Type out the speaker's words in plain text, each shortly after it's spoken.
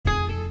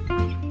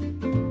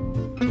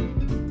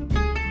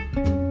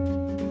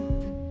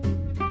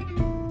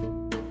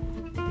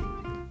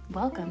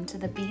Welcome to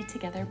the Be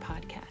Together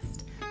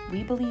podcast.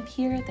 We believe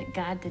here that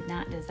God did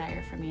not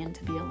desire for man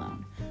to be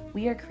alone.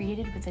 We are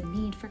created with a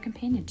need for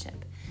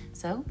companionship.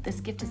 So this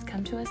gift has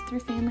come to us through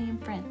family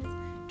and friends.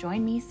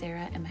 Join me,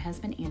 Sarah, and my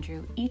husband,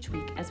 Andrew, each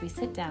week as we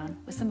sit down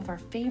with some of our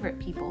favorite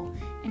people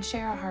and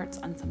share our hearts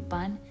on some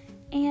fun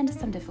and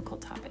some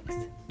difficult topics.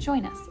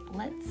 Join us.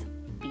 Let's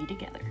be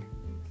together.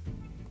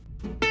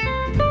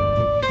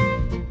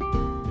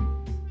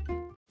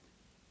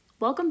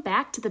 Welcome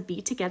back to the Be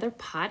Together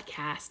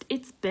podcast.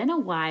 It's been a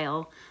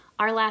while.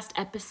 Our last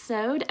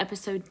episode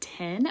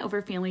 10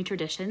 over family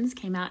traditions,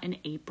 came out in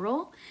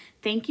April.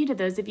 Thank you to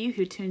those of you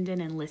who tuned in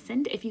and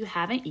listened. If you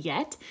haven't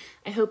yet,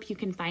 I hope you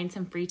can find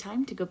some free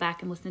time to go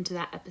back and listen to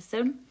that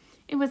episode.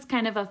 It was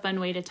kind of a fun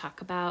way to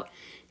talk about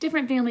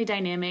different family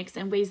dynamics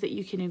and ways that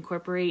you can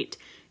incorporate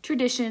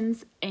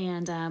traditions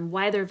and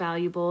why they're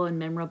valuable and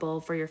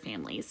memorable for your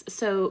families.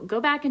 So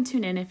go back and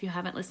tune in if you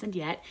haven't listened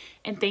yet.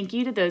 And thank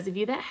you to those of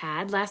you that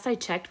had. Last I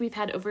checked, we've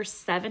had over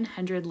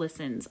 700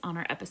 listens on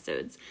our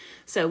episodes.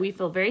 So we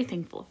feel very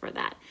thankful for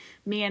that.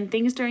 Man,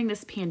 things during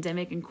this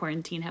pandemic and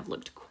quarantine have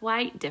looked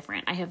quite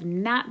different. I have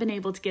not been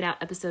able to get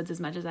out episodes as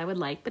much as I would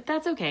like, but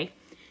that's okay.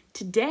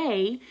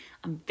 Today,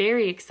 I'm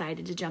very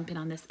excited to jump in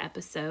on this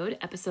episode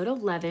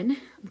 11.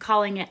 I'm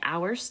calling it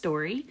Our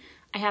Story.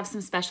 I have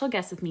some special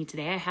guests with me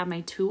today. I have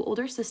my two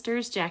older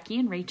sisters, Jackie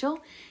and Rachel,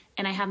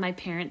 and I have my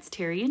parents,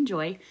 Terry and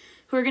Joy,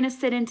 who are going to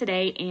sit in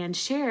today and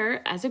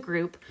share as a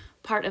group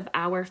part of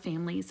our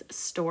family's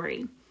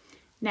story.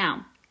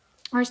 Now,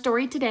 our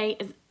story today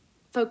is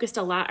focused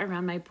a lot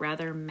around my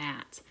brother,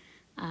 Matt.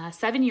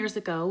 7 years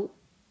ago,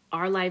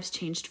 our lives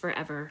changed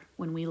forever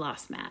when we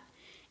lost Matt.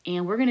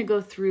 And we're going to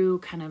go through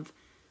kind of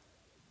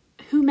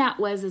who Matt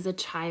was as a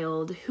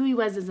child, who he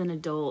was as an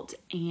adult,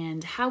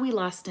 and how we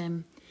lost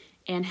him,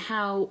 and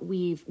how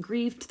we've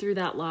grieved through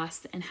that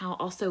loss, and how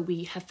also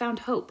we have found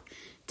hope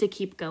to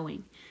keep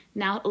going.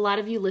 Now, a lot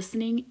of you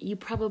listening, you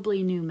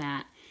probably knew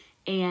Matt,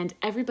 and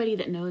everybody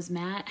that knows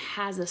Matt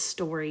has a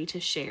story to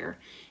share.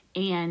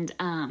 And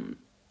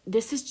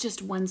this is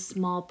just one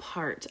small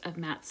part of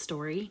Matt's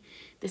story.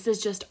 This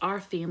is just our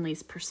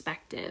family's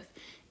perspective.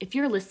 If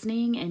you're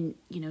listening and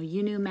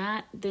you knew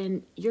Matt,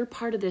 then you're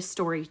part of this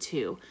story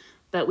too.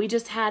 But we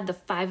just had the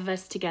 5 of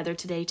us together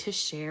today to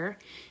share.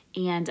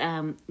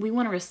 And we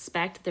want to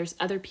respect there's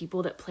other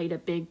people that played a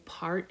big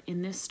part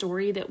in this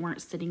story that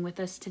weren't sitting with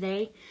us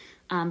today.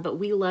 But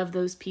we love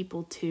those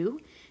people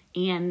too.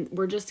 And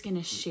we're just going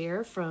to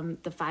share from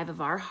the 5 of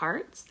our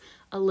hearts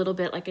a little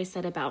bit, like I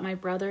said, about my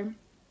brother,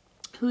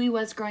 who he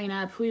was growing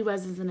up, who he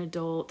was as an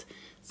adult,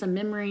 some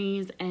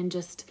memories, and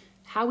just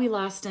how we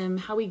lost him,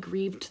 how we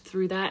grieved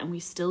through that, and we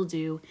still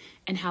do,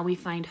 and how we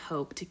find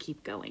hope to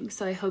keep going.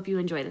 So I hope you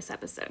enjoy this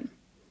episode.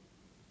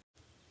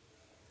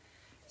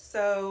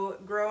 So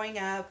growing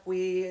up,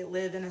 we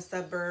lived in a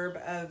suburb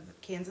of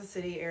Kansas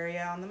City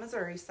area on the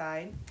Missouri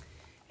side,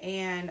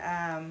 and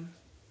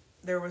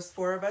there was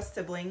 4 of us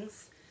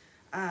siblings.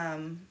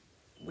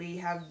 We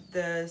have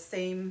the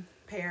same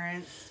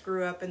parents,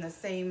 grew up in the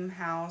same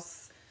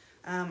house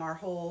our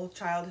whole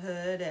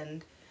childhood,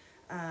 and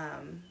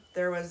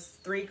there was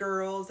 3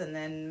 girls, and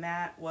then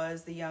Matt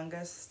was the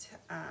youngest.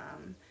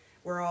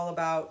 We're all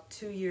about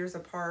 2 years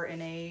apart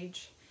in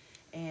age,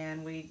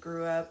 and we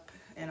grew up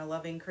in a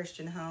loving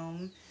Christian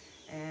home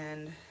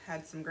and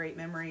had some great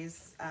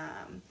memories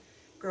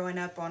growing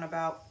up on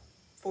about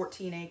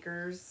 14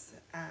 acres.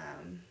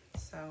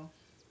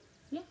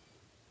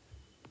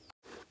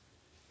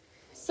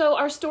 So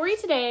our story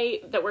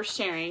today that we're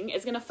sharing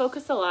is going to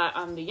focus a lot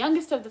on the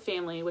youngest of the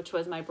family, which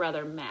was my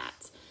brother,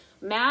 Matt.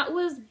 Matt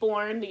was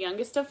born the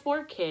youngest of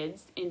 4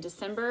 kids in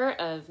December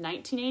of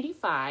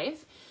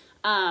 1985.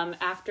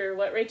 After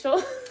what,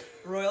 Rachel?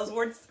 Royals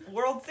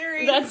World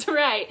Series. That's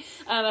right.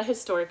 A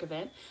historic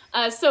event.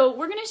 So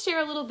we're going to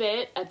share a little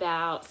bit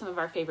about some of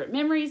our favorite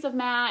memories of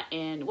Matt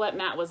and what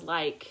Matt was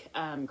like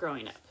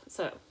growing up.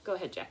 So go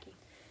ahead, Jackie.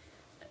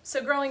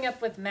 So growing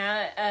up with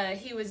Matt,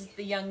 he was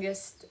the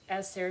youngest,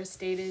 as Sarah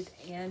stated,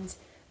 and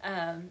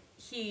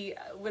he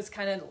was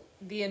kind of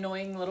the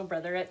annoying little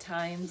brother at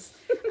times.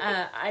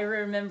 I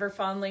remember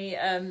fondly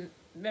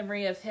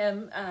memory of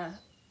him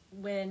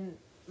when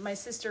my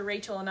sister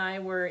Rachel and I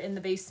were in the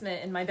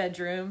basement in my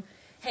bedroom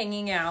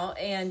hanging out,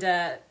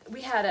 and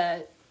we had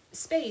a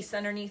space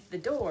underneath the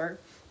door.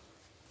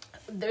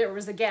 There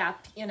was a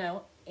gap,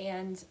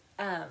 and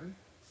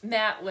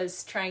Matt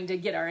was trying to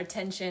get our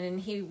attention, and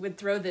he would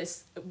throw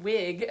this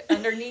wig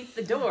underneath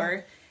the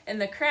door in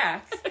the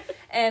cracks,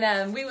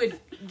 and we would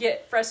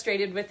get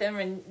frustrated with him,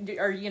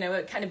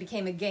 it kind of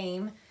became a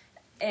game,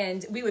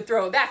 and we would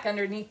throw it back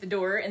underneath the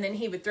door, and then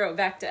he would throw it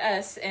back to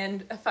us,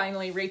 and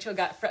finally Rachel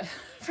got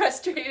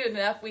frustrated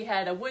enough. We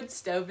had a wood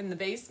stove in the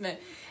basement,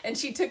 and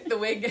she took the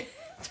wig,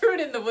 threw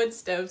it in the wood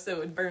stove so it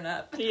would burn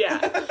up.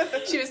 Yeah.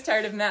 She was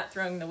tired of Matt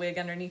throwing the wig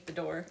underneath the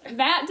door.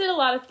 Matt did a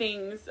lot of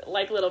things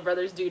like little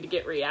brothers do to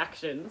get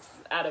reactions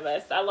out of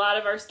us. A lot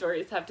of our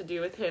stories have to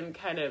do with him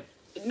kind of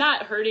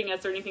not hurting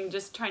us or anything,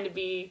 just trying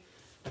to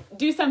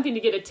do something to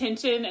get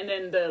attention, and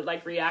then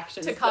the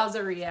reactions to cause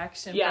a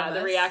reaction. Yeah,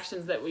 the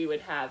reactions that we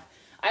would have.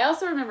 I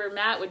also remember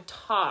Matt would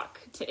talk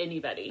to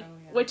anybody,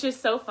 which is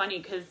so funny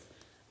because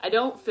I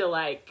don't feel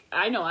like,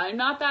 I know I'm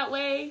not that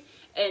way.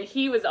 And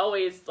he was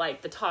always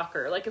like the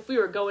talker. Like if we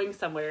were going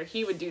somewhere,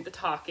 he would do the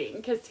talking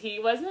because he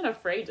wasn't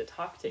afraid to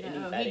talk to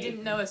anybody. He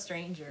didn't know a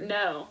stranger.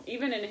 No,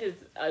 even in his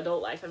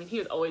adult life. I mean, he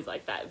was always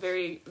like that.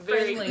 Very,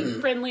 very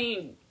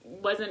friendly.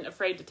 Wasn't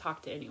afraid to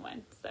talk to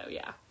anyone. So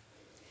yeah.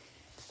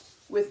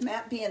 With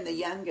Matt being the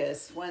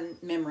youngest, one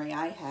memory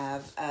I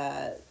have,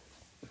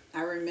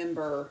 I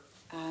remember,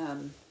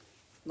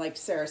 like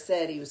Sarah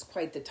said, he was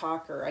quite the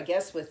talker. I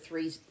guess with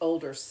three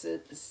older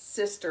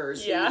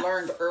sisters, he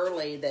learned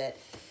early that,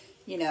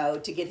 you know,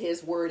 to get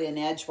his word in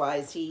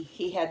edgewise,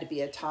 he had to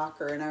be a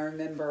talker. And I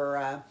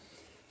remember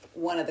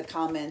one of the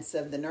comments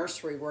of the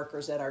nursery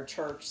workers at our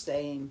church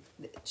saying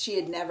that she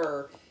had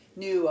never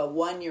knew a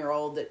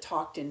 1-year-old that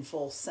talked in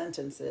full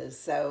sentences.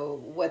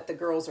 So what the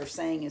girls are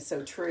saying is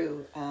so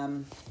true.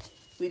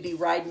 We'd be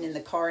riding in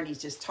the car and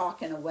he's just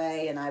talking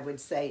away, and I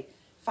would say,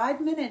 5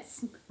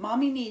 minutes,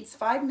 Mommy needs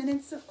 5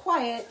 minutes of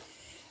quiet.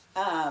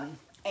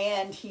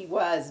 And he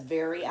was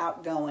very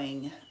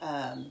outgoing.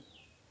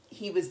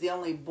 He was the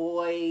only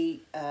boy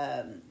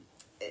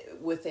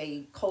with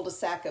a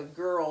cul-de-sac of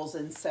girls,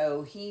 and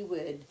so he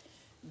would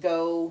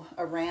go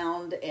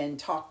around and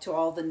talk to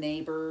all the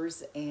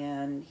neighbors,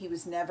 and he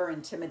was never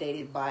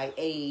intimidated by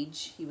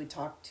age. He would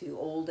talk to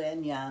old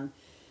and young.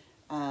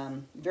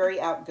 Very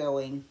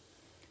outgoing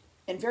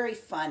and very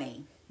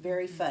funny.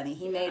 Very funny.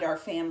 He made our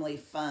family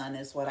fun,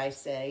 is what I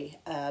say,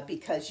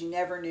 because you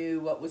never knew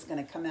what was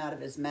going to come out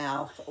of his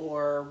mouth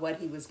or what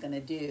he was going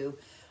to do.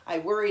 I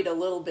worried a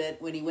little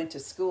bit when he went to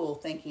school,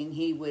 thinking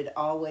he would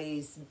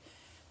always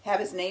have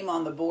his name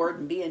on the board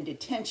and be in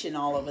detention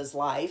all of his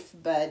life,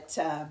 but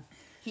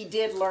he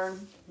did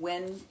learn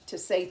when to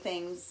say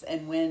things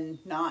and when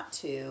not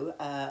to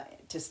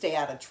stay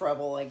out of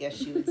trouble, I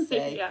guess you would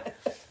say. Yeah.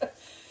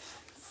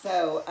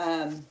 So,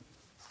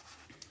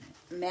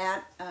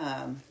 Matt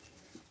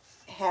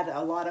had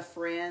a lot of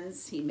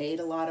friends. He made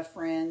a lot of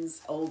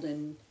friends, old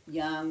and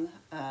young.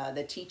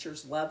 The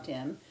teachers loved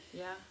him.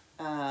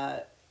 Yeah.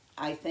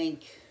 I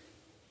think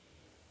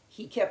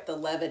he kept the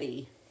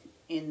levity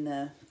in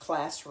the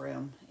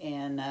classroom,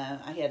 and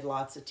I had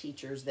lots of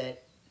teachers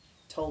that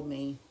told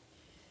me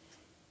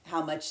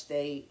how much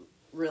they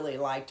really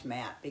liked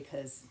Matt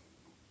because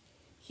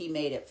he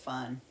made it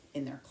fun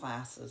in their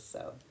classes.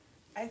 So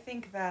I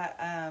think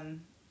that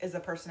is a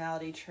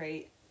personality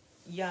trait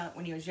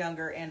when he was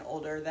younger and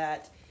older,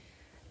 that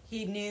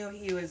he knew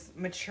he was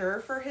mature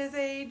for his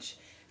age,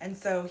 and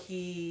so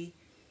he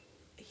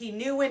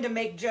knew when to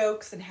make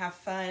jokes and have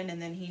fun,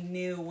 and then he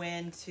knew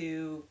when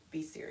to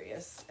be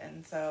serious.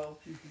 And so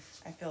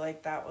I feel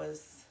like that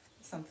was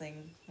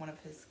one of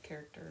his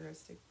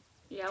characteristics.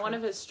 Yeah, one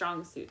of his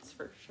strong suits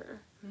for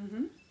sure.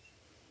 Mm-hmm.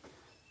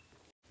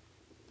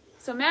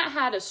 So Matt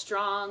had a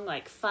strong,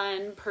 like,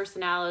 fun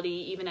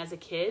personality even as a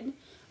kid,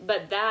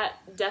 but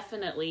that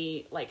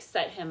definitely, like,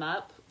 set him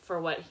up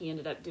for what he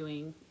ended up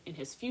doing in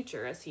his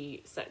future as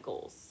he set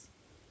goals.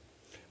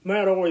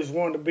 Matt always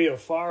wanted to be a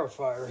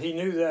firefighter. He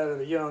knew that at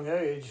a young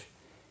age,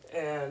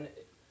 and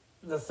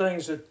the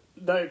things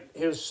that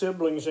his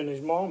siblings and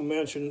his mom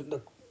mentioned,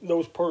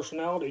 those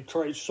personality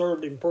traits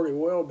served him pretty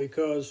well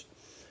because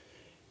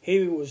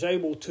he was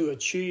able to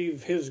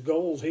achieve his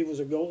goals. He was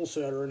a goal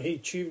setter, and he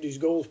achieved his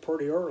goals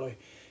pretty early.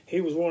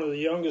 He was one of the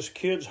youngest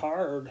kids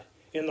hired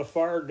in the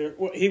fire.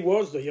 He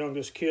was the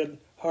youngest kid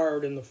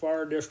hired in the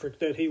fire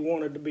district that he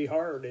wanted to be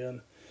hired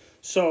in.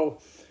 So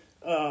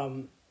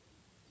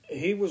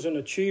he was an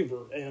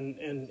achiever, and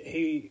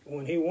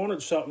when he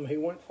wanted something, he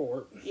went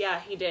for it.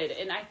 Yeah, he did.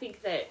 And I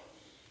think that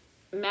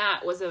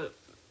Matt was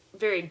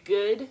very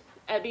good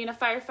at being a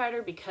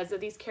firefighter because of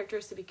these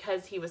characteristics,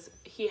 because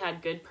he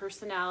had good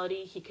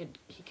personality. He could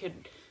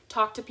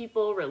talk to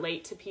people,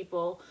 relate to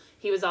people.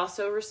 He was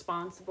also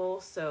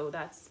responsible, so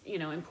that's,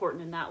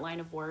 important in that line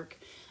of work.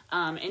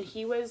 And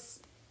he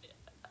was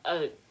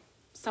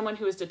someone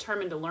who was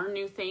determined to learn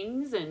new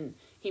things, and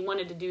he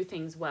wanted to do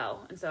things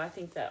well. And so I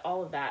think that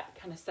all of that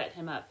kind of set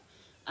him up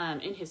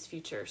in his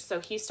future. So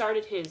he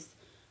started his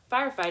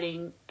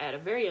firefighting at a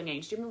very young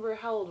age. Do you remember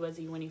how old was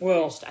he when he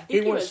finished? I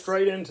think he went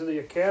straight into the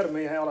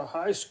academy out of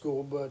high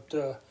school, but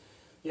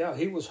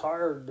he was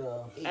hired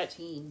 18. At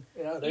 18.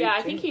 Yeah,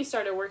 I think he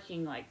started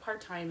working like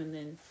part-time and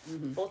then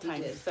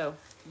full-time. So,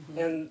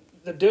 and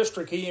the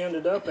district he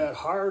ended up at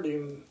hired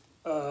him.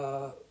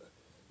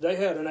 They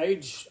had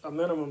a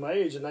minimum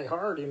age, and they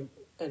hired him,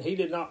 and he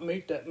did not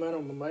meet that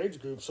minimum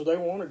age group, so they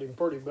wanted him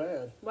pretty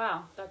bad.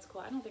 Wow, that's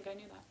cool. I don't think I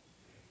knew that.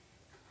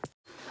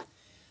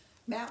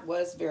 Matt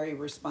was very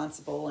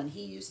responsible, and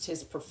he used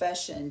his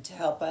profession to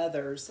help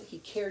others. He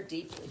cared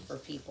deeply for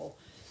people.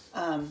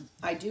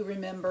 I do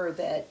remember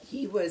that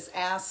he was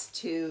asked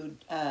to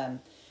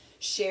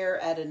share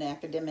at an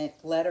academic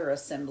letter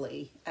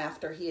assembly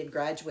after he had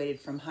graduated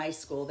from high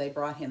school. They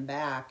brought him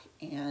back,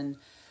 and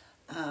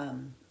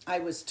I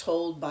was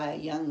told by a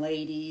young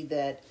lady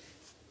that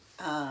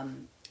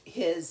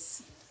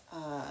his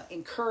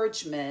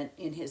encouragement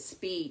in his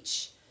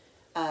speech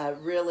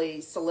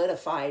really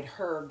solidified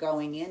her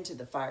going into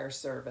the fire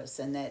service,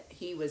 and that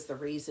he was the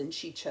reason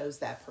she chose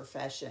that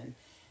profession.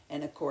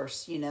 And of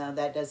course,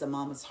 that does a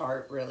mama's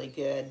heart really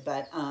good.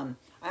 But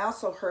I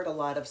also heard a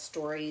lot of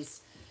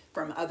stories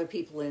from other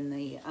people in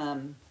the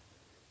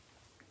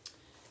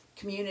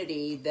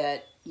community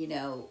that,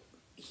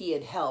 he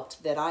had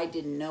helped that I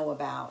didn't know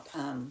about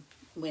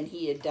when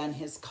he had done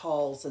his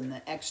calls, and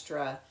the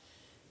extra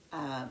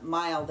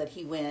mile that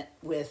he went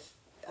with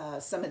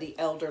some of the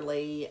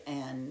elderly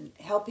and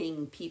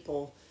helping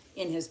people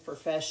in his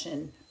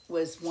profession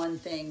was one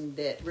thing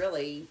that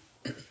really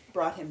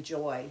brought him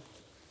joy.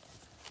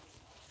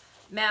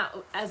 Matt,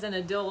 as an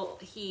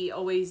adult, he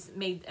always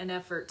made an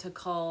effort to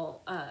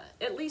call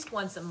at least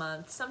once a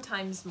month,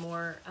 sometimes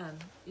more.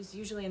 It was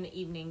usually in the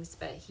evenings,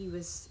 but he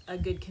was a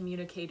good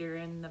communicator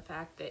in the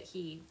fact that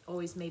he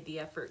always made the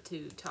effort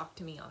to talk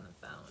to me on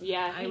the phone.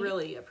 Yeah, I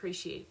really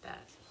appreciate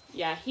that.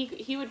 Yeah,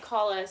 he would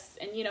call us,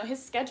 and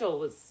his schedule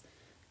was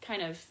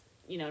kind of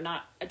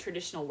not a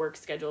traditional work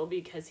schedule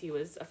because he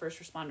was a first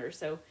responder.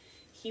 So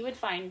he would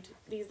find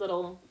these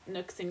little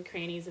nooks and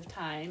crannies of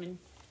time, and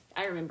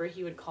I remember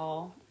he would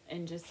call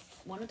and just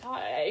want to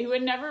talk. He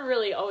would never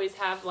really always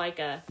have like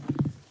a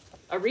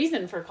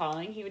reason for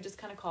calling. He would just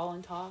kind of call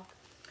and talk.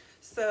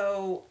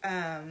 So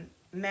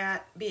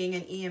Matt being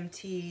an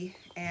EMT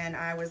and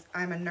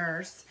I'm a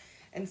nurse,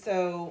 and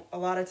so a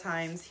lot of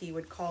times he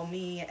would call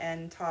me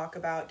and talk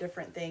about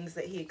different things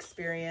that he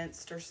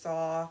experienced or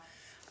saw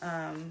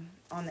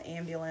on the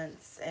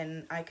ambulance,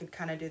 and I could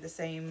kind of do the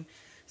same.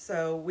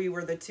 So we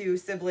were the two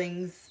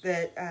siblings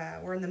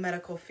that were in the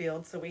medical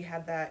field, so we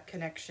had that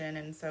connection.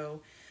 And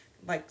so,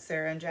 like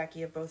Sarah and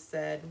Jackie have both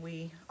said,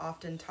 we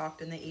often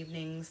talked in the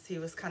evenings. He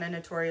was kind of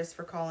notorious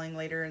for calling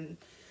later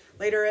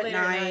at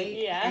night.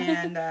 Yeah.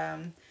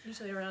 And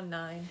Usually around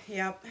 9.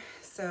 Yep.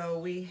 So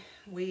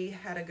we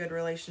had a good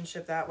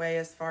relationship that way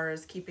as far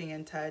as keeping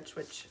in touch,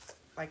 which,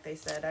 like they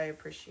said, I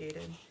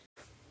appreciated.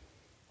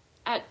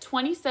 At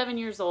 27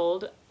 years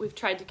old, we've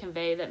tried to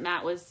convey that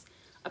Matt was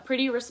a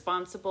pretty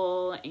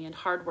responsible and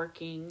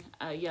hardworking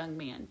young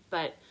man.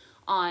 But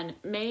on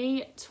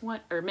May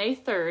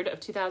 3rd of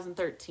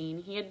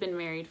 2013, he had been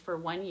married for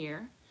 1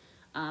 year.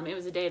 It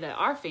was a day that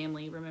our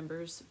family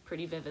remembers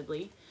pretty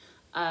vividly.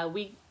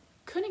 We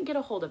couldn't get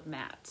a hold of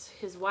Matt.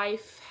 His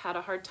wife had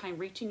a hard time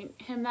reaching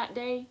him that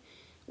day,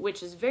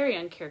 which is very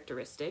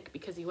uncharacteristic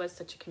because he was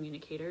such a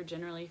communicator.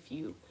 Generally, if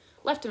you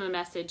left him a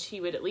message,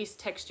 he would at least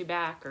text you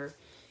back or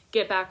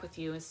get back with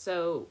you. And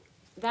so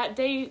that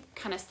day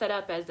kind of set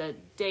up as a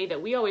day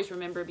that we always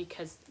remember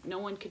because no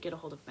one could get a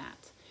hold of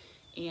Matt.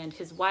 And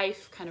his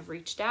wife kind of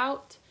reached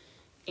out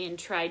and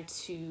tried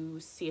to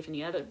see if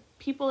any other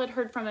people had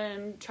heard from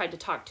him, tried to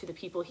talk to the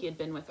people he had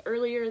been with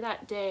earlier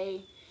that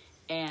day,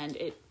 and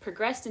it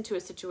progressed into a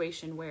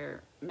situation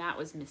where Matt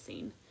was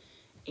missing.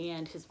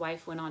 And his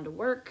wife went on to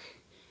work,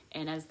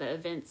 and as the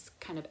events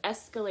kind of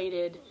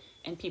escalated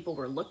and people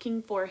were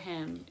looking for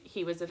him,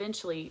 he was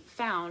eventually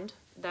found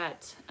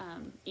that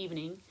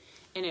evening,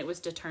 and it was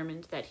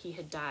determined that he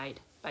had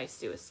died by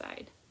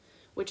suicide,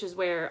 which is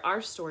where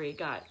our story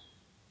got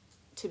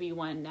to be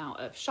one now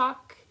of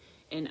shock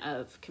and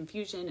of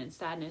confusion and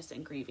sadness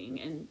and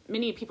grieving. And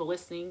many people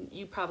listening,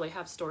 you probably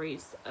have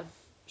stories of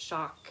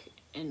shock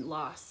and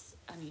loss.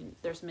 I mean,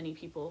 there's many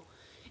people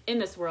in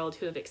this world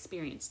who have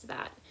experienced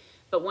that.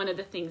 But one of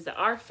the things that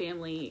our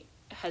family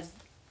has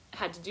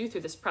had to do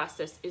through this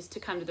process is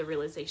to come to the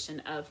realization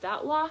of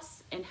that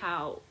loss and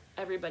how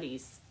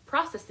everybody's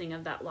processing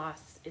of that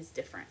loss is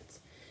different.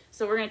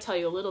 So we're going to tell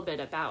you a little bit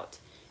about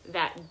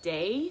that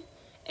day,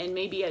 and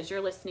maybe as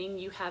you're listening,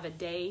 you have a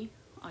day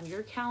on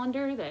your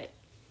calendar that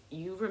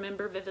you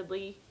remember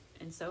vividly,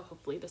 and so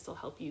hopefully this will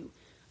help you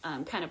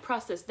kind of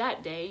process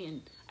that day.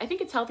 And I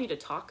think it's healthy to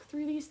talk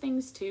through these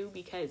things too,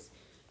 because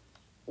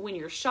when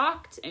you're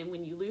shocked and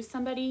when you lose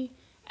somebody,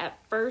 at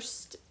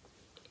first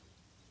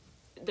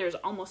there's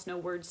almost no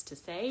words to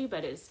say,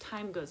 but as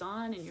time goes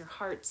on and your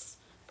heart's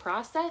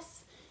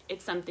process,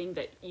 it's something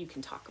that you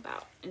can talk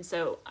about. And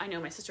so I know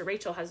my sister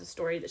Rachel has a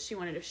story that she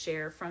wanted to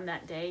share from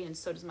that day, and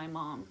so does my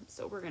mom.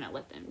 So we're going to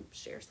let them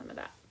share some of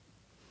that.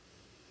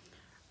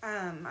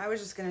 I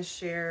was just going to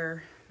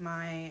share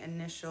my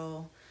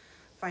initial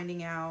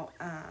finding out.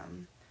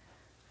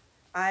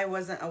 I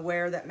wasn't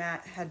aware that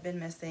Matt had been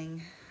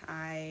missing.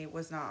 I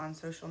was not on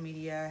social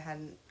media. I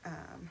hadn't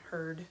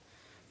heard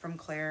from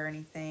Claire or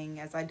anything,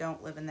 as I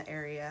don't live in the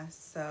area.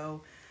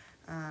 So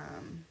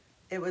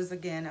it was,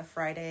 again, a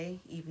Friday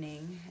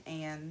evening,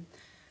 and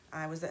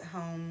I was at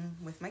home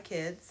with my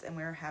kids, and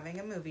we were having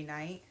a movie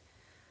night.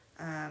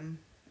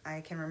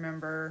 I can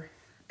remember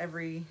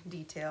every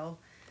detail.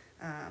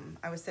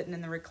 I was sitting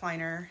in the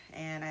recliner,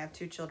 and I have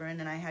 2 children,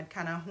 and I had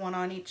kind of one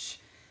on each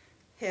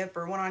hip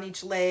or one on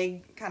each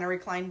leg, kind of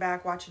reclined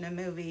back watching a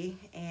movie,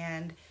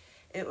 and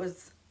it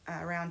was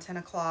around 10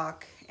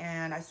 o'clock,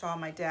 and I saw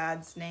my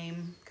dad's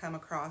name come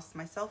across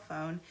my cell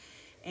phone,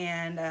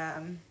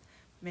 and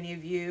many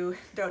of you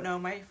don't know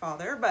my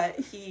father, but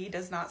he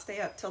does not stay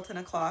up till 10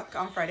 o'clock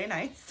on Friday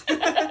nights.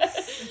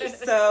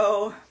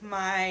 So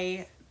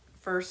my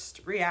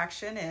first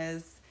reaction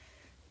is,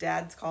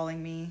 Dad's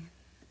calling me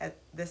at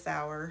this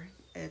hour.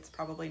 It's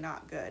probably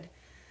not good.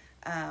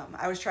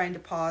 I was trying to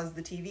pause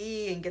the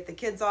TV and get the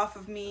kids off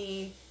of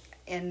me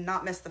and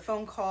not miss the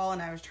phone call.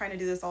 And I was trying to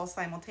do this all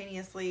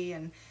simultaneously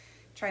and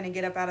trying to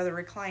get up out of the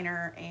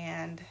recliner.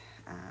 And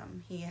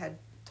he had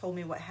told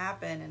me what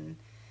happened, and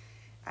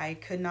I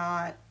could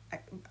not,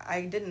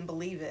 I didn't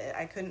believe it.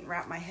 I couldn't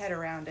wrap my head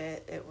around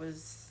it.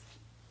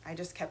 I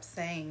just kept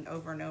saying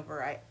over and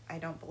over, I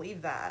don't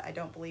believe that. I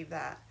don't believe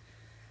that.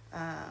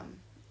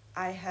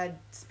 I had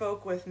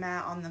spoke with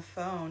Matt on the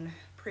phone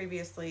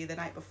previously the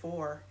night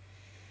before.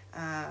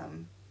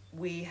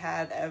 We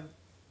had a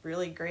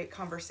really great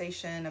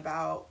conversation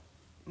about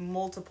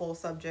multiple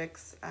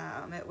subjects.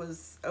 It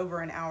was over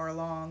an hour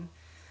long.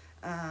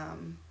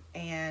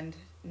 And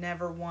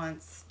never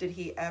once did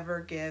he ever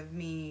give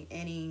me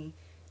any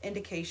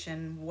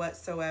indication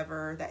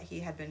whatsoever that he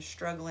had been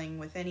struggling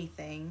with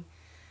anything.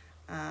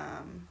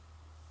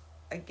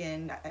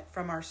 Again,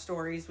 from our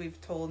stories, we've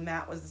told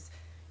Matt was,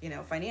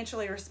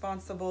 financially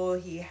responsible.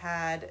 He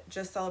had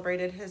just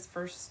celebrated his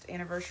first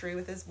anniversary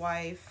with his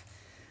wife.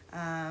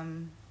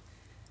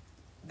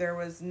 There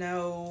was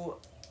no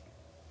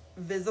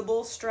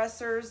visible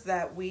stressors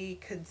that we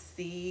could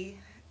see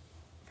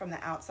from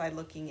the outside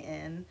looking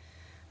in.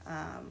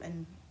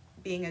 And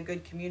being a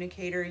good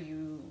communicator,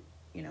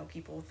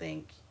 people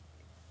think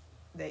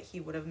that he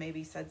would have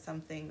maybe said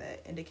something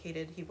that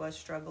indicated he was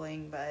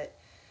struggling, but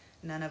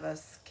none of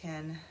us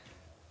can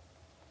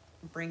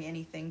bring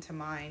anything to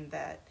mind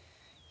that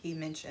he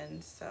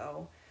mentioned.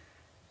 So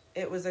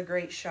it was a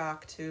great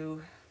shock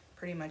to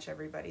pretty much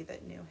everybody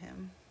that knew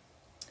him.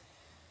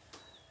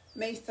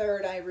 May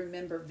 3rd, I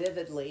remember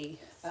vividly.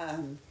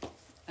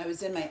 I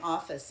was in my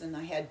office and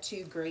I had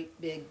 2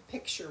 great big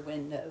picture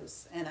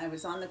windows, and I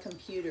was on the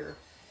computer,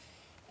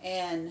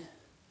 and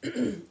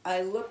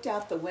I looked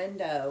out the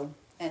window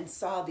and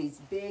saw these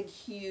big,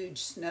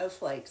 huge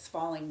snowflakes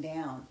falling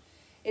down.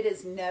 It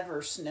has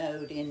never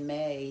snowed in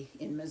May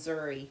in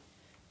Missouri,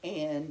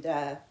 and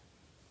a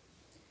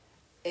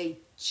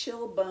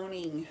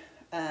chill-boning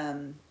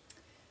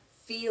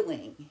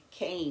feeling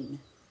came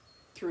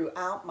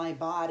throughout my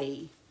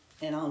body,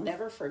 and I'll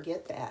never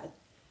forget that.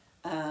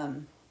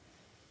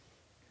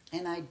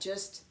 And I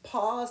just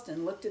paused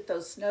and looked at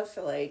those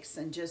snowflakes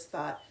and just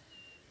thought,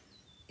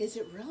 is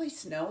it really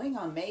snowing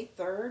on May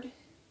 3rd?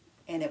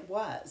 And it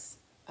was.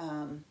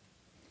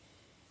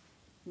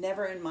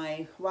 Never in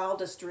my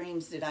wildest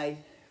dreams did I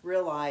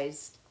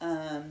realize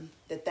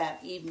that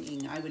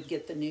evening I would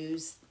get the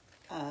news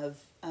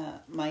of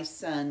my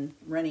son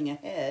running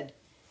ahead.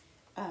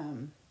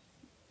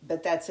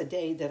 But that's a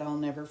day that I'll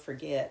never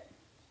forget.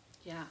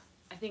 Yeah,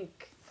 I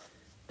think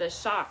the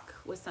shock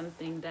was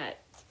something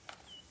that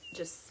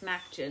just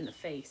smacked you in the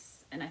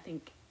face. And I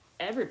think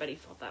everybody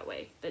felt that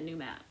way that knew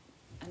Matt.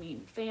 I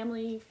mean,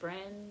 family,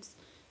 friends,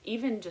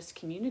 even just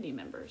community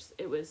members.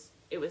 It was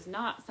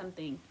not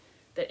something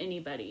that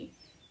anybody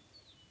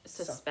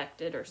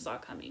suspected or saw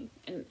coming.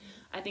 And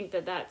I think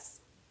that that's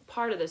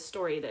part of the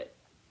story that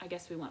I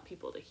guess we want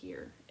people to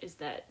hear, is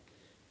that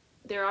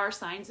there are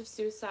signs of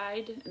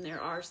suicide and there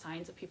are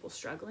signs of people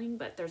struggling,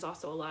 but there's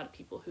also a lot of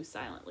people who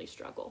silently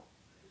struggle.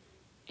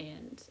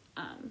 And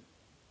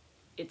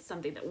it's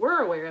something that we're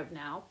aware of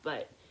now,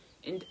 but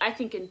I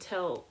think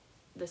until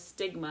the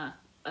stigma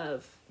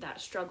of that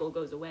struggle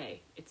goes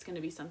away, it's going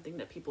to be something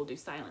that people do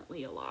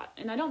silently a lot.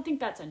 And I don't think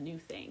that's a new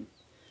thing.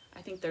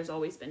 I think there's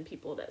always been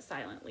people that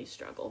silently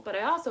struggle. But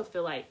I also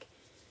feel like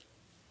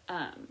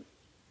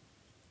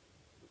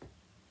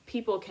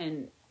people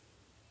can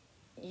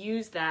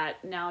use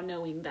that, now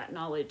knowing that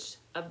knowledge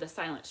of the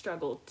silent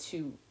struggle,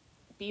 to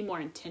be more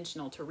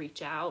intentional, to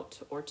reach out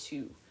or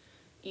to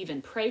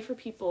even pray for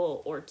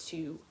people or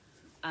to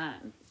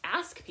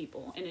ask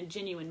people in a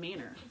genuine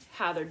manner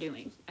how they're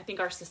doing. I think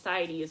our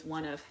society is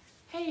one of,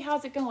 hey,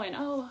 how's it going?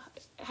 Oh,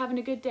 having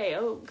a good day.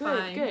 Oh, good,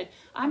 Fine. good.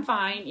 I'm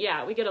fine.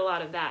 Yeah, we get a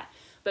lot of that.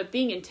 But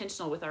being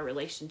intentional with our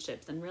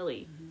relationships and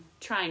really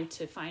trying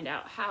to find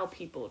out how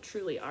people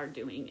truly are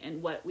doing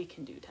and what we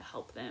can do to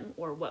help them,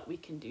 or what we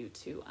can do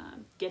to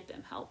get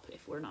them help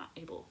if we're not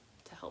able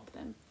to help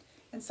them.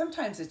 And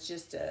sometimes it's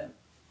just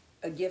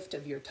a gift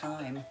of your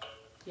time.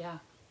 Yeah.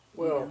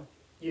 Well,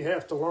 you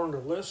have to learn to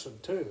listen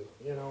too,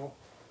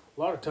 A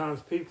lot of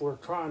times people are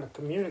trying to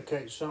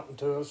communicate something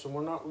to us and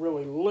we're not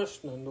really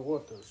listening to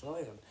what they're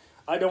saying.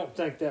 I don't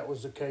think that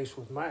was the case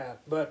with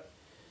Matt, but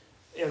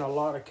in a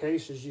lot of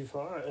cases you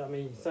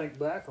think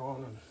back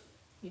on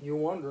and you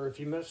wonder if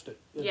you missed it.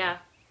 Yeah,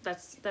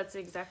 that's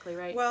exactly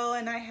right. Well,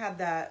 and I had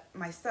that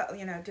myself,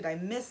 did I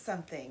miss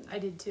something? I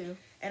did too.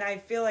 And I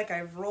feel like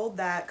I've rolled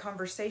that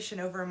conversation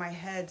over in my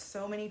head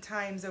so many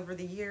times over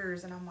the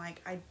years, and I'm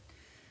like, I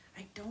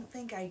don't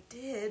think I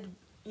did,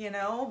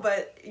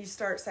 but you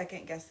start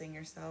second guessing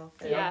yourself.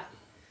 And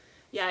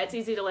Yeah, it's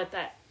easy to let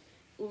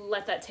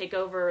that take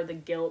over the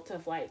guilt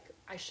of like,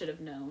 I should have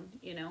known.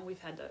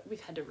 We've had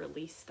to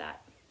release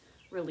that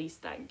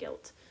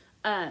guilt.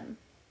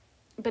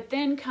 But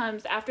then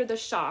after the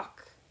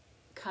shock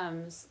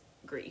comes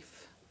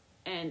grief,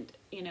 And,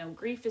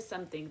 grief is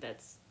something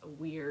that's a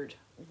weird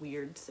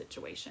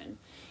situation.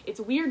 It's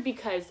weird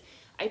because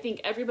I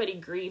think everybody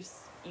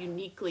grieves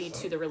uniquely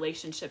to the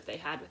relationship they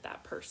had with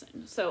that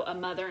person. So a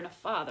mother and a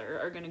father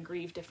are going to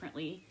grieve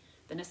differently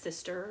than a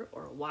sister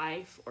or a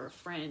wife or a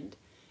friend.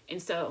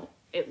 And so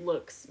it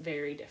looks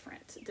very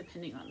different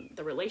depending on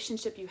the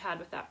relationship you had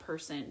with that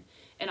person,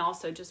 and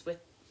also just with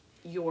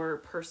your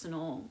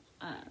personal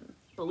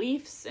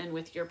beliefs and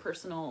with your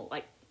personal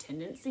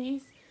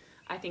tendencies.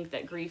 I think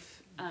that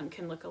grief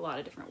can look a lot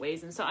of different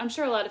ways. And so I'm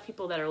sure a lot of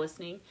people that are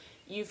listening,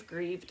 you've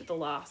grieved the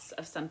loss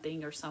of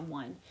something or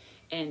someone.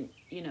 And,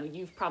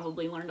 you've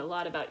probably learned a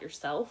lot about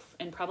yourself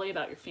and probably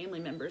about your family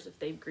members if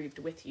they've grieved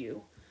with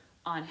you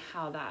on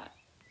how that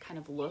kind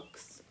of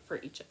looks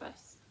for each of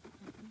us.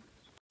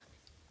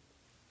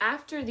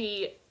 After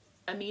the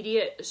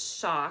immediate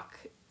shock,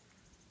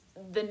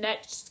 the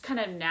next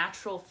kind of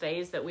natural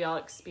phase that we all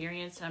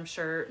experience, and I'm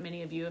sure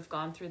many of you have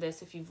gone through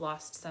this if you've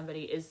lost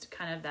somebody, is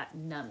kind of that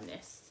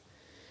numbness.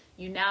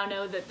 You now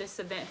know that this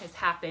event has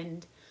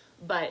happened,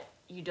 but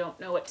you don't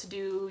know what to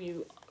do.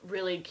 You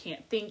really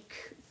can't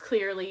think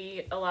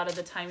clearly a lot of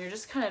the time. You're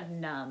just kind of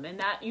numb, and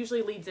that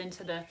usually leads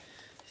into the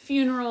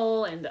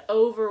funeral and the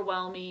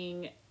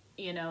overwhelming,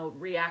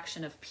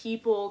 reaction of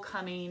people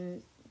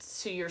coming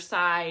to your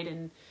side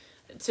and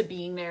to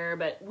being there.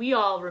 But we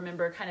all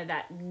remember kind of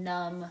that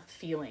numb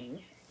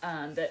feeling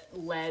that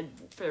led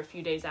for a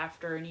few days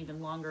after and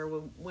even longer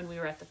when we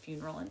were at the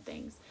funeral and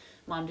things.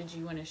 Mom, did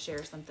you want to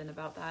share something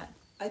about that?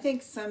 I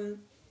think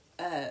some,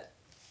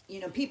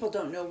 people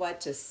don't know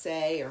what to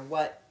say or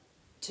what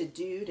to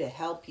do to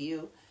help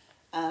you.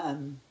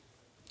 I'm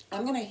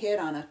going to hit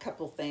on a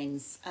couple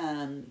things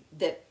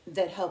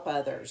that help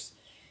others.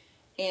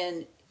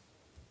 And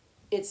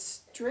it's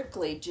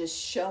strictly just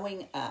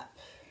showing up.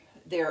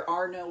 There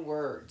are no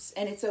words.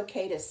 And it's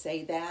okay to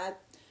say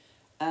that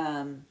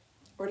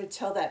or to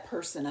tell that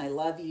person, I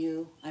love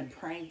you, I'm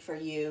praying for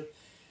you.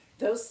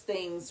 Those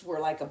things were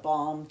like a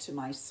balm to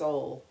my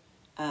soul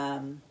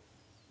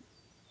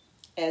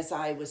as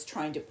I was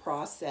trying to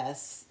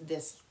process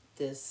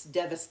this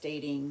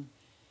devastating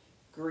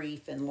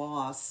grief and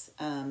loss.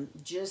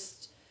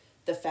 Just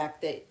the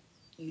fact that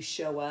you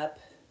show up,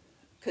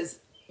 because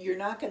you're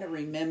not going to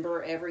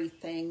remember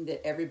everything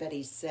that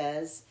everybody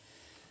says,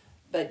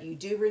 but you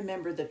do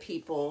remember the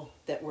people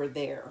that were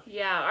there.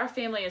 Yeah, our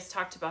family has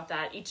talked about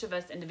that. Each of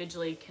us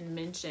individually can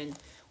mention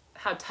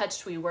how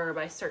touched we were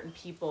by certain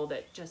people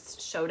that just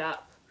showed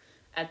up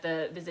at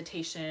the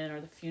visitation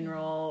or the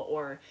funeral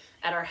or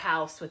at our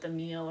house with a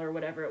meal or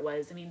whatever it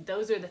was. I mean,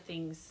 those are the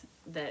things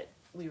that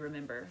we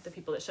remember, the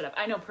people that showed up.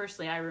 I know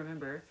personally I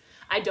remember.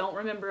 I don't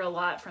remember a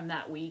lot from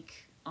that week,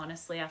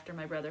 honestly, after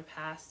my brother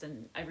passed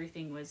and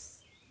everything was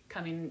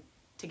coming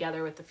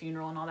together with the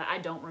funeral and all that. I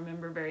don't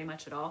remember very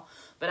much at all.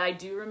 But I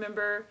do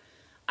remember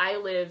I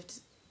lived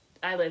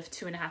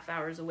 2.5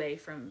 hours away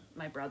from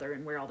my brother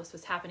and where all this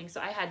was happening. So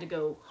I had to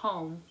go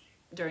home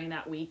during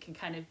that week and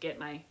kind of get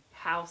my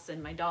house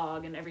and my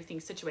dog and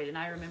everything situated. And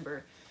I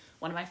remember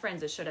one of my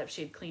friends that showed up,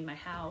 she had cleaned my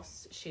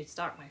house, she had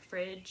stocked my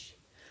fridge.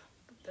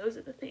 Those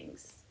are the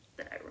things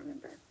that I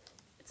remember.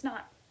 It's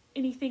not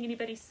anything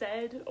anybody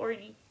said or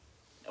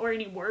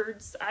any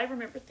words. I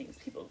remember things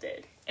people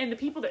did. And the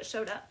people that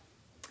showed up,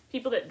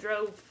 people that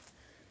drove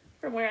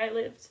from where I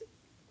lived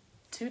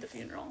to the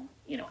funeral,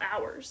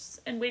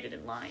 hours and waited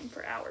in line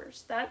for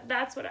hours.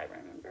 That's what I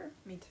remember.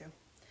 Me too.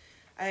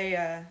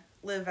 I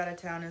live out of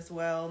town as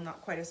well,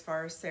 not quite as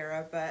far as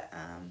Sarah, but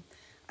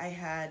I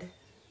had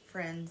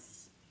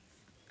friends,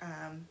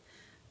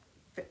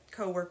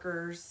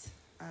 co-workers,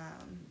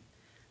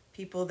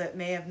 people that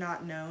may have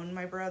not known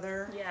my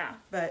brother,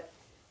 but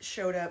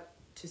showed up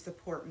to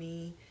support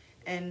me.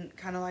 And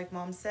kind of like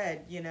Mom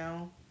said,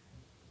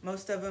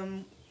 most of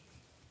them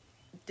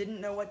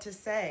didn't know what to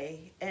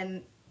say,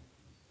 and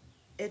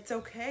it's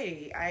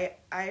okay.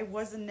 I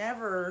was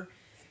never,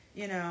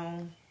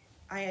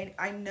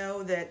 I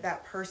know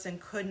that person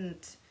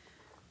couldn't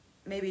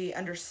maybe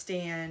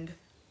understand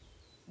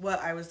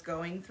what I was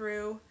going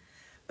through,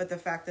 but the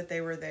fact that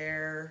they were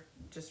there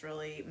just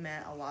really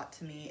meant a lot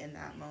to me in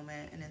that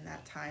moment and in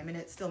that time, and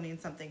it still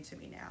means something to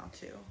me now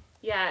too.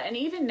 Yeah, and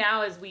even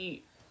now it's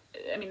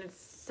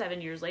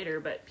 7 years later,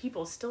 but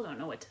people still don't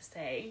know what to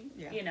say,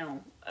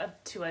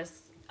 up to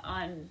us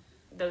on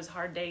those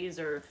hard days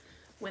or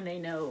when they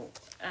know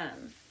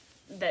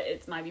that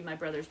it might be my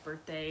brother's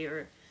birthday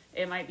or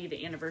it might be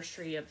the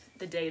anniversary of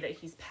the day that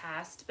he's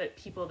passed, but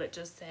people that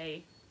just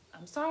say,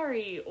 I'm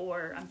sorry,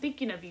 or I'm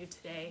thinking of you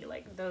today,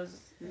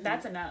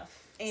 that's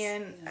enough.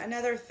 And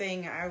another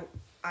thing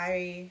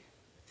I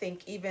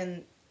think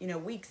even,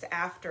 weeks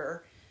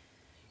after,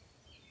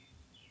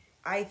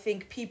 I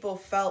think people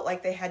felt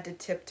like they had to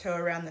tiptoe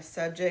around the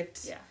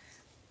subject. Yeah.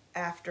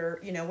 After,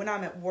 when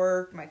I'm at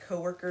work, my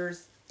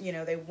coworkers,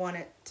 they want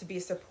it to be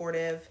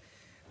supportive,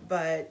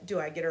 but do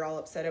I get her all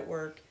upset at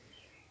work?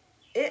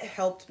 It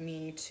helped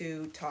me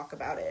to talk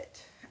about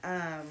it.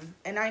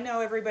 And I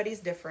know everybody's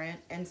different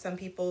and some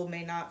people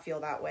may not feel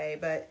that way,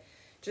 but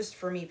just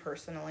for me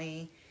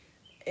personally,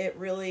 it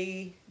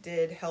really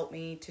did help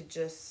me to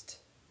just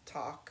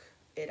talk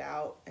it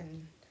out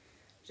and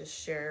just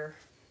share.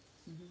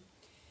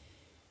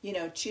 You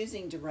know,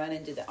 choosing to run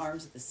into the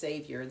arms of the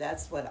Savior,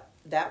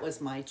 that was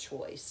my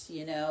choice.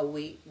 You know,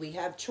 we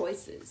have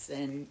choices,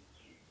 and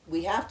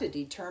we have to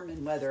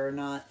determine whether or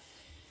not,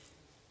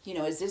 you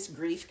know, is this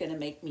grief going to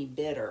make me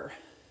bitter,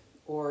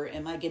 or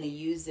am I going to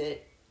use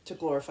it to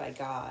glorify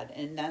God?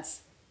 And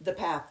that's the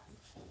path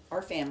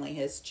our family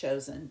has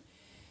chosen.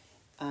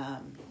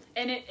 And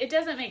it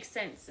doesn't make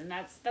sense, and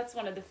that's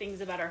one of the things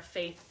about our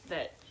faith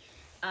that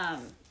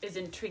is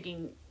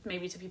intriguing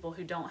maybe to people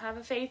who don't have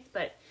a faith,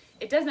 but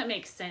it doesn't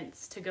make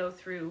sense to go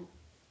through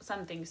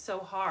something so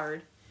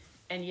hard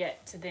and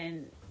yet to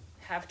then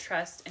have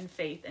trust and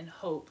faith and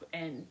hope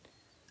and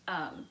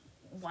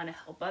want to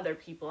help other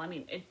people. I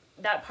mean,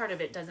 that part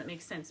of it doesn't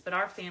make sense, but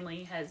our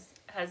family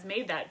has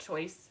made that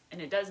choice,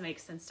 and it does make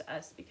sense to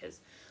us because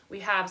we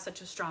have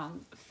such a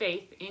strong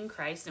faith in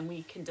Christ, and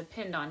we can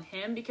depend on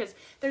him, because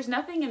there's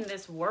nothing in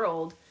this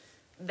world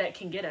that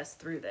can get us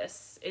through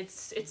this.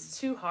 It's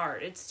too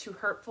hard. It's too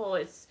hurtful.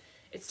 It's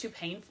too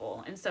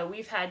painful. And so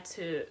we've had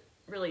to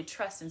really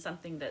trust in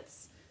something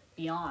that's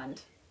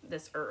beyond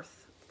this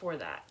earth for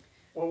that.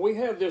 Well, we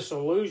have this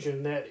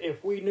illusion that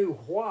if we knew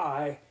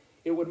why,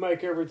 it would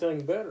make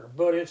everything better,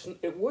 but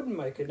it wouldn't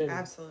make it any.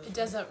 Absolutely. It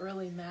doesn't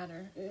really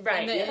matter.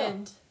 Right. In the Yeah.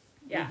 end.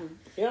 Yeah.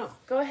 Yeah.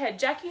 Go ahead.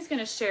 Jackie's going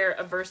to share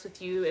a verse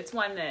with you. It's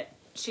one that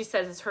she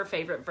says is her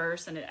favorite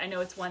verse, and I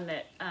know it's one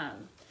that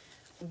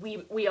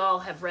we all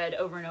have read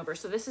over and over.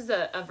 So this is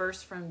a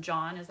verse from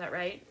John, is that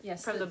right?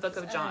 Yes. From the book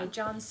of John.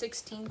 John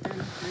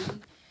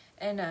 16:33.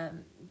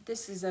 And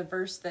this is a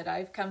verse that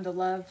I've come to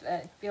love.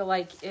 I feel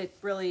like it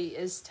really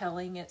is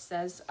telling. It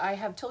says, I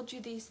have told you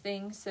these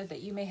things so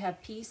that you may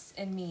have peace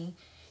in me.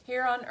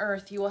 Here on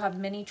earth you will have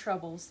many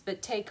troubles,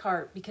 but take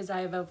heart because I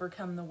have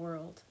overcome the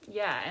world.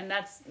 Yeah, and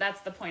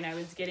that's the point I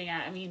was getting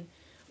at. I mean,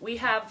 we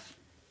have,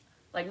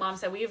 like Mom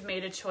said, we have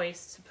made a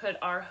choice to put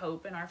our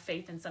hope and our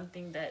faith in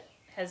something that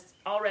has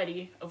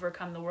already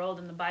overcome the world,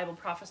 and the Bible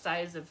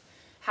prophesies of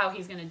how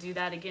he's going to do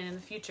that again in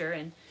the future.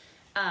 And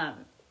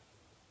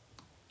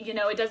you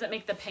know, it doesn't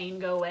make the pain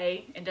go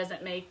away. It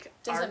doesn't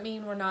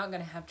Mean we're not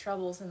going to have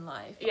troubles in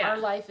life. Yeah. Our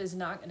life is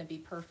not going to be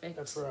perfect.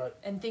 That's right.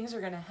 And things are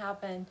going to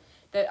happen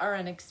that are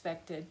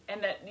unexpected.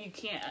 and that you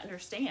can't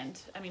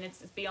understand. I mean, it's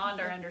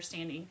beyond our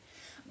understanding.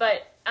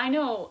 But I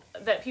know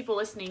that people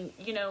listening,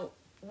 you know,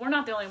 we're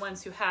not the only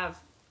ones who have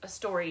a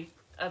story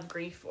of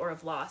grief or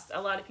of loss.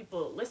 A lot of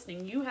people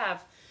listening, you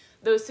have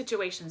those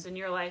situations in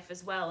your life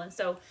as well. And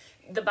so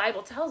the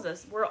Bible tells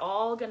us we're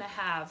all going to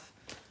have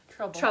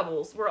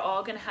troubles. We're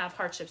all going to have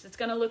hardships. It's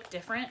going to look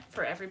different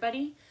for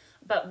everybody,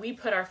 but we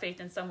put our faith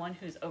in someone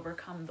who's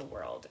overcome the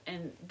world,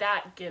 and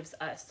that gives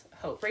us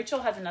hope. Rachel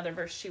has another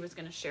verse she was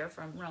going to share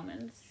from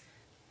Romans.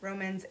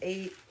 Romans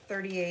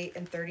 8:38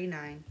 and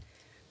 39.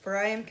 For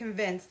I am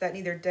convinced that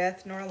neither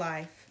death nor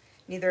life,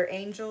 neither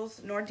angels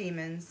nor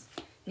demons,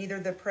 neither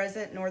the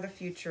present nor the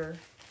future,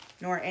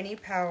 nor any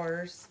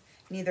powers,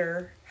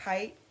 neither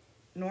height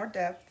nor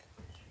depth,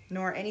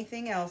 nor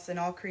anything else in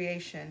all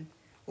creation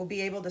will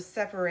be able to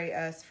separate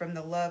us from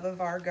the love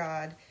of our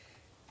God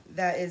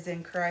that is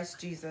in Christ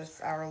Jesus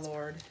our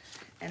Lord.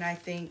 And I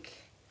think,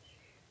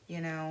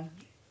 you know,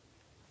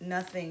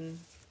 nothing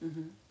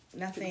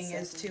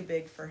is too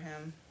big for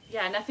him.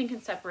 Yeah, nothing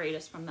can separate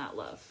us from that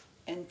love.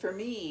 And for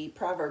me,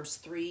 Proverbs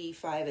 3,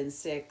 5, and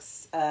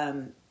 6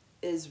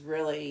 is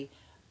really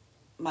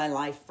my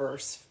life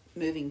verse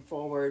moving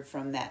forward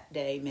from that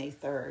day, May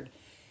 3rd.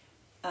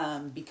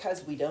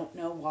 Because we don't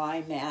know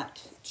why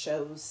Matt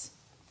chose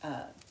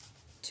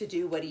to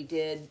do what he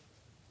did.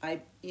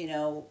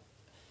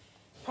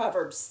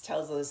 Proverbs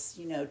tells us,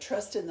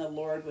 trust in the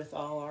Lord with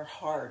all our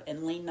heart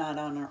and lean not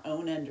on our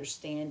own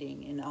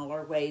understanding. In all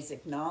our ways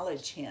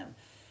acknowledge him.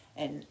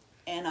 And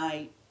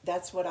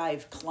that's what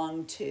I've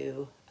clung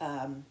to.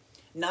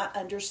 Not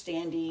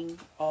understanding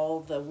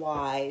all the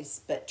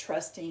whys, but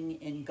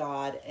trusting in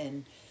God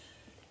and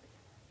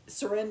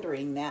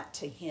surrendering that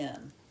to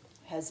him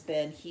has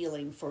been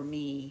healing for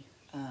me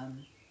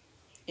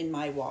in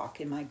my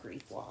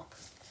grief walk.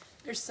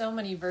 There's so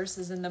many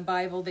verses in the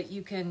Bible that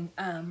you can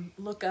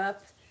look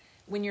up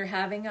when you're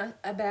having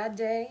a bad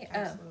day.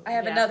 I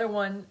have another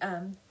one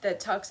that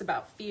talks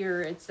about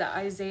fear. It's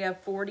Isaiah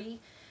 40,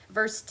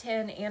 verse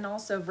 10 and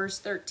also verse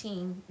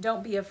 13.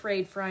 Don't be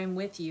afraid, for I am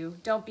with you.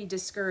 Don't be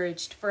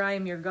discouraged, for I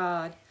am your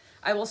God.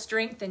 I will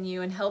strengthen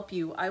you and help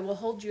you. I will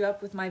hold you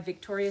up with my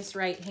victorious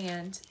right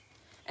hand.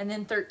 And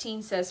then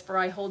 13 says, for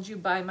I hold you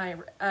by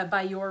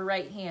your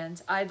right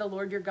hand. I, the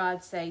Lord your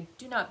God, say,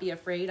 do not be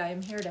afraid. I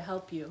am here to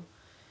help you.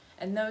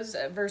 And those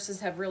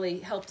verses have really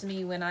helped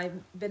me when I've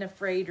been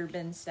afraid or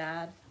been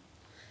sad,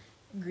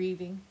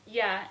 grieving.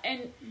 Yeah,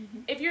 and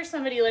if you're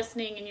somebody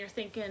listening and you're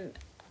thinking,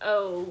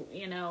 oh,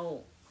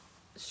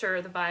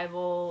 sure, the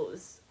Bible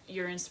is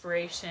your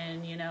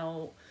inspiration,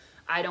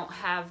 I don't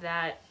have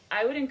that.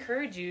 I would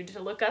encourage you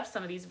to look up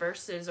some of these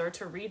verses or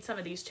to read some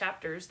of these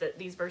chapters that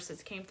these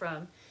verses came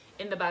from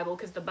in the Bible,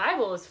 because the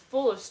Bible is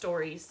full of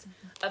stories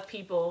of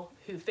people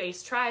who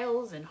face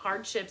trials and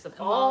hardships of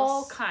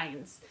all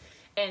kinds.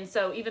 And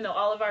so even though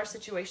all of our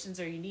situations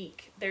are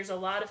unique, there's a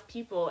lot of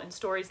people and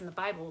stories in the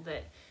Bible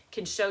that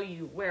can show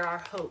you where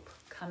our hope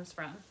comes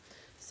from.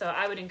 So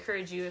I would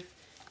encourage you, if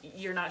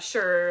you're not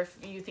sure, if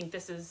you think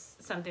this is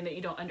something that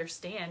you don't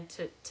understand,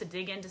 to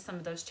dig into some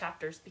of those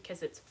chapters,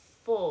 because it's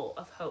full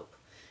of hope.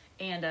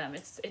 And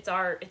it's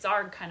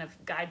our kind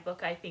of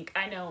guidebook, I think.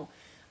 I know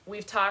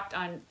we've talked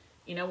on,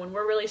 when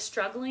we're really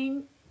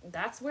struggling,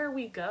 that's where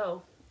we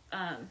go.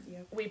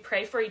 We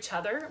pray for each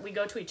other. We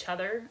go to each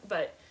other.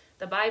 But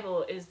the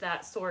Bible is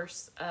that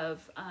source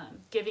of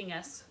giving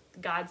us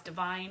God's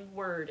divine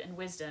word and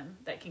wisdom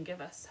that can give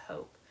us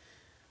hope.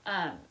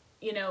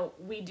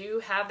 We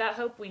do have that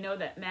hope. We know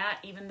that Matt,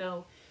 even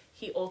though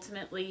he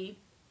ultimately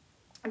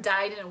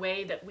died in a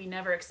way that we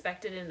never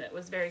expected and that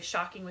was very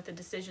shocking with the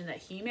decision that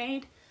he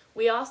made,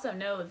 we also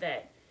know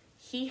that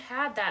he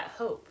had that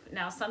hope.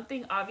 Now,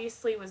 something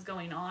obviously was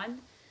going on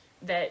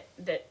that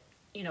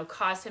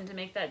caused him to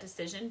make that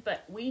decision,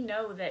 but we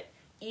know that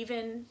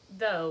even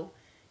though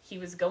he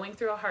was going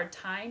through a hard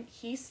time,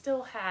 he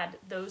still had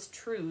those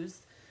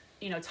truths,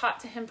 taught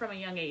to him from a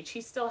young age.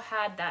 He still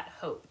had that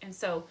hope. And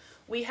so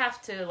we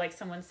have to, like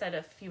someone said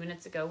a few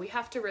minutes ago, we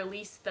have to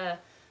release the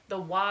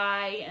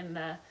why and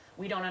the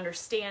we don't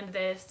understand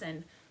this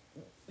and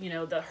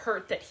the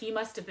hurt that he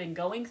must have been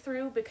going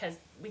through, because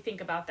we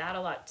think about that a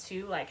lot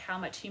too, like how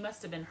much he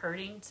must have been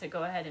hurting to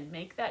go ahead and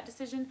make that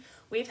decision.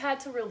 We've had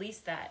to release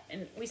that,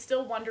 and we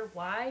still wonder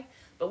why,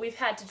 but we've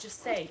had to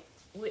just say,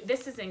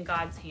 this is in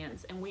God's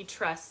hands, and we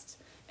trust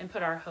and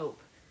put our hope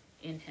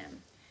in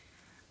him.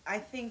 I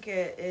think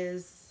it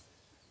is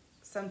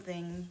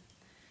something,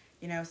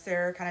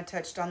 Sarah kind of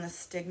touched on the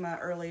stigma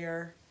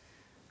earlier.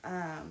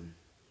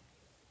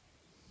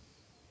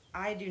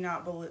 I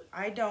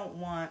don't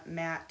want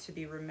Matt to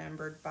be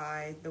remembered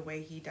by the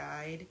way he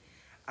died.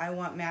 I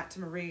want Matt to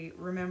be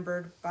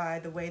remembered by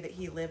the way that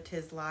he lived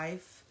his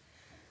life.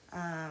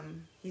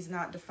 He's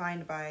not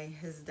defined by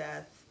his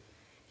death.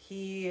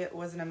 He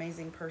was an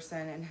amazing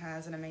person and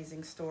has an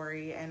amazing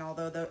story. And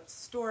although the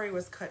story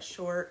was cut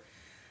short,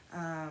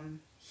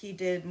 he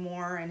did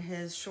more in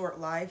his short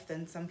life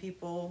than some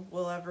people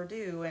will ever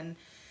do. And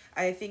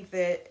I think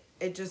that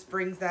it just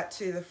brings that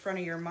to the front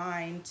of your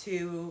mind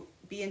to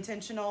be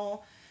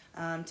intentional,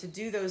 to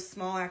do those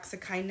small acts of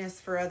kindness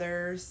for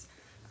others.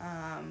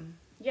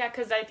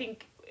 Because I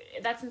think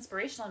that's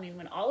inspirational. I mean,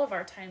 when all of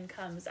our time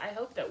comes, I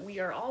hope that we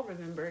are all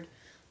remembered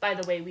by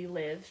the way we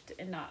lived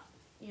and not,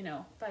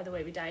 by the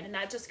way we died. And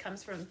that just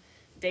comes from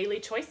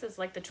daily choices,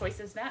 like the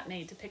choices Matt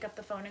made to pick up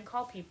the phone and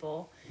call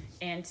people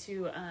and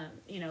to,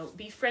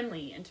 be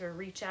friendly and to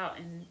reach out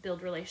and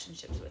build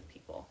relationships with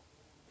people.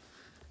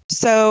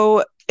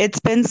 So it's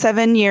been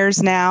 7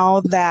 years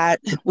now that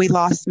we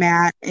lost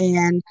Matt,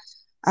 and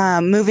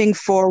moving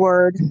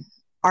forward,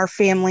 our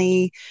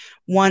family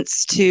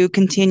wants to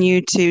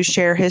continue to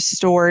share his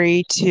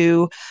story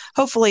to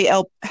hopefully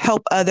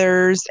help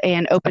others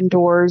and open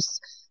doors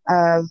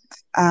of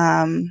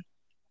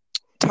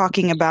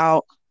talking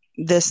about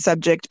this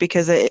subject,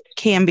 because it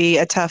can be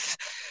a tough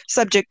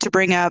subject to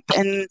bring up.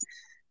 And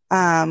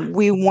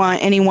we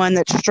want anyone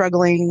that's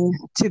struggling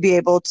to be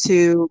able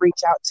to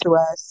reach out to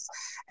us.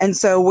 And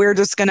so we're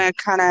just going to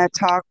kind of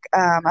talk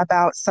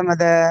about some of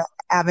the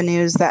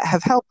avenues that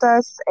have helped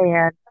us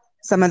and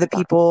some of the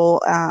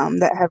people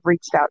that have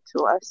reached out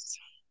to us.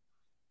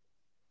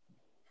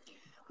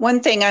 One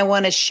thing I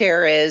want to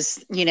share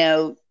is,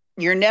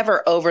 you're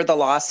never over the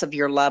loss of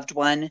your loved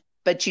one,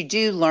 but you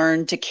do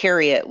learn to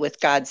carry it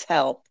with God's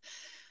help.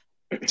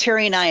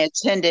 Terry and I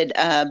attended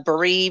a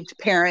bereaved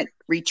parent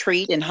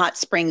retreat in Hot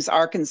Springs,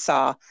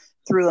 Arkansas,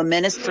 through a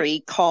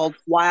ministry called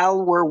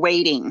While We're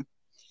Waiting.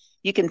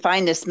 You can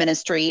find this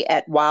ministry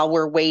at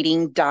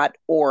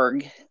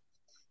whilewe'rewaiting.org.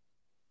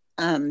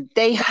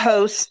 They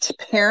host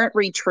parent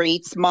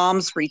retreats,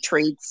 moms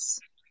retreats,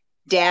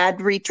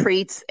 dad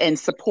retreats, and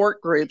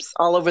support groups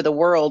all over the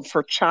world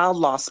for child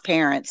lost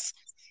parents.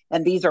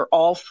 And these are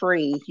all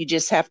free. You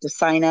just have to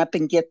sign up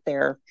and get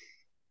there.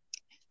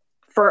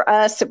 For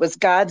us, it was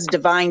God's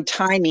divine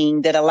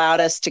timing that allowed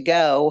us to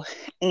go.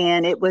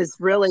 And it was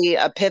really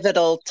a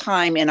pivotal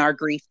time in our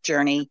grief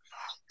journey.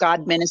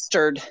 God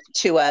ministered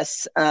to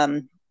us,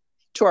 to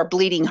our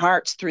bleeding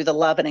hearts, through the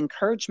love and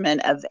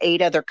encouragement of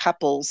 8 other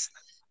couples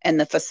and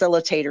the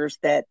facilitators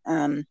that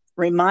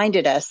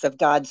reminded us of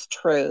God's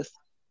truth.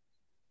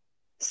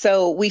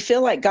 So we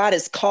feel like God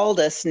has called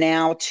us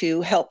now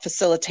to help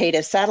facilitate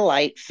a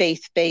satellite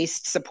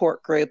faith-based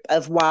support group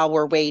of While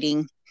We're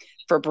Waiting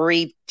for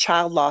bereaved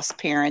child loss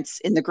parents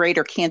in the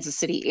greater Kansas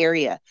City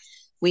area.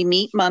 We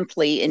meet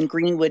monthly in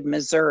Greenwood,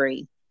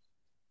 Missouri.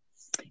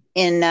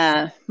 In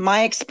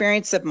my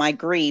experience of my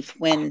grief,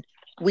 when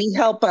we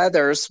help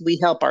others, we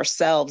help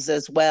ourselves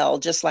as well,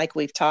 just like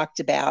we've talked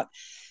about.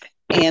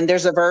 And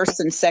there's a verse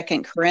in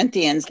 2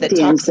 Corinthians that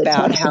talks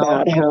about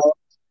how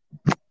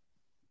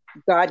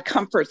God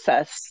comforts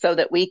us so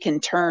that we can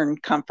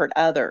comfort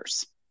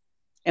others.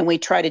 And we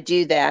try to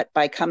do that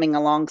by coming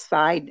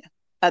alongside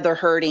other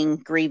hurting,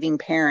 grieving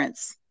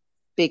parents,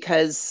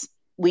 because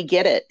we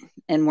get it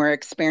and we're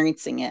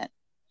experiencing it.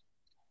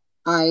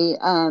 I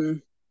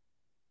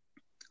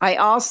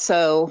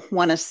also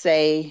want to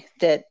say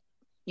that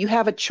you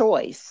have a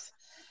choice.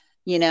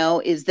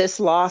 Is this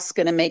loss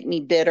going to make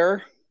me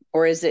bitter,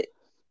 or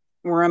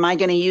am I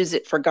going to use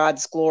it for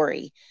God's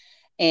glory?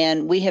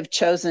 And we have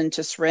chosen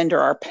to surrender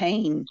our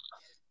pain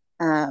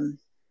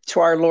to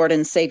our Lord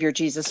and Savior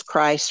Jesus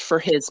Christ for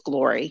his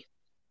glory.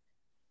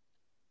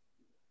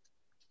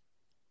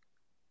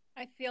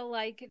 I feel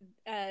like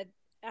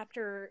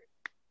after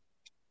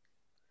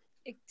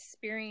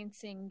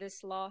experiencing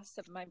this loss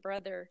of my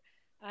brother,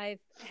 I've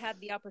had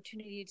the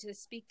opportunity to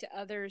speak to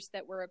others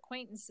that were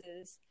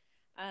acquaintances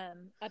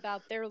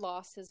about their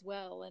loss as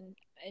well.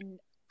 And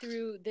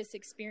through this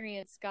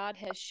experience, God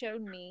has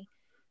shown me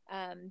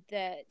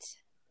that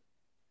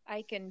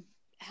I can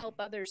help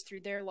others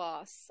through their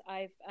loss.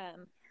 I've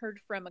heard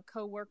from a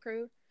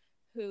coworker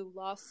who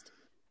lost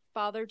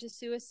father to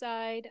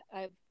suicide.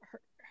 I've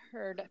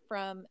heard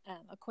from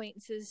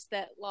acquaintances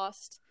that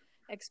lost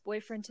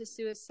ex-boyfriend to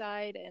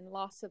suicide and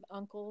loss of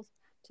uncle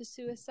to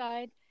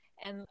suicide,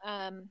 and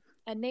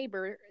a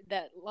neighbor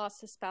that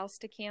lost a spouse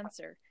to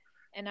cancer.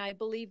 And I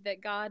believe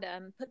that God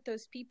put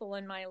those people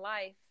in my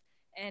life,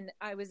 and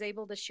I was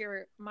able to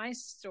share my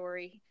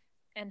story,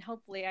 and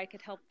hopefully I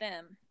could help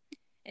them.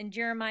 In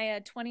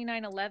Jeremiah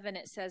 29:11,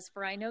 it says,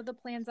 "For I know the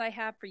plans I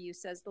have for you,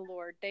 says the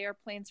Lord. They are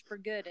plans for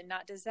good and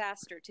not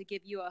disaster, to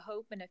give you a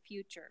hope and a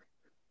future."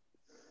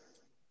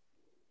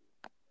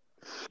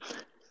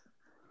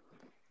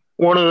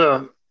 One of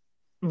the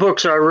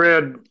books I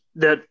read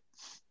that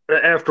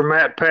after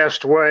Matt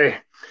passed away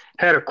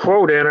had a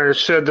quote in it. It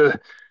said the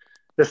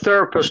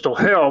therapist will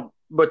help,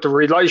 but the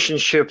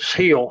relationships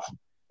heal.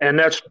 And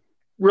that's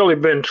really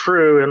been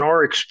true in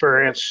our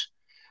experience.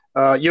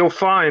 You'll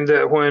find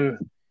that when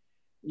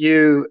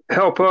you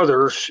help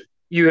others,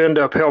 you end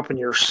up helping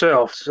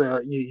yourself.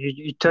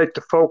 You take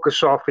the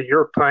focus off of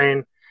your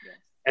pain,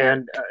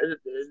 and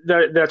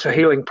that's a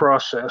healing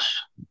process.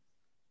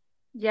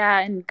 Yeah,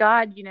 and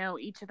God,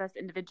 each of us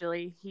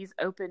individually, he's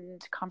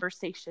opened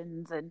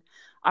conversations and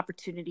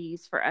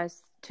opportunities for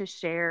us to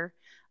share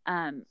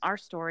our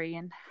story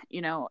and,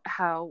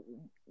 how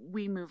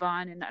we move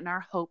on, and our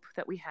hope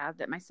that we have,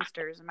 that my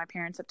sisters and my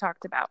parents have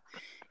talked about.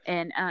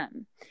 And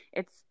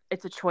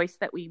it's a choice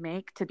that we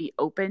make to be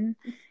open,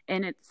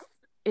 and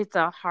it's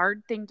a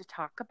hard thing to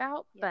talk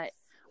about, yes. But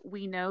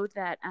we know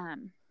that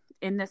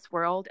in this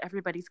world,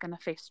 everybody's going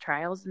to face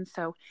trials. And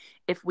so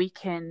if we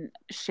can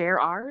share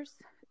ours,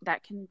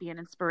 that can be an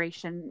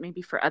inspiration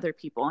maybe for other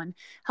people and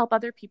help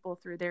other people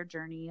through their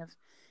journey of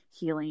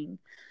healing.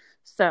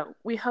 So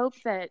we hope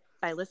that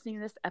by listening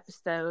to this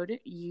episode,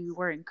 you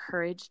were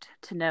encouraged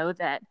to know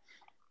that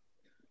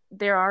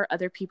there are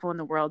other people in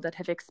the world that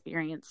have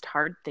experienced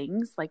hard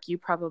things like you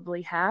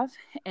probably have.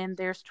 And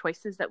there's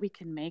choices that we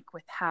can make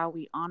with how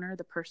we honor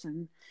the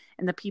person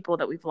and the people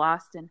that we've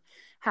lost, and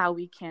how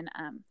we can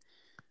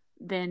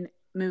then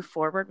move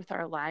forward with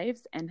our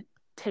lives and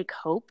take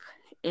hope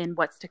in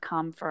what's to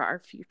come for our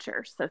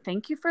future. So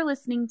thank you for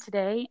listening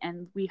today,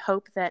 and we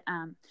hope that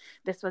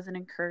this was an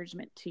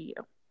encouragement to you.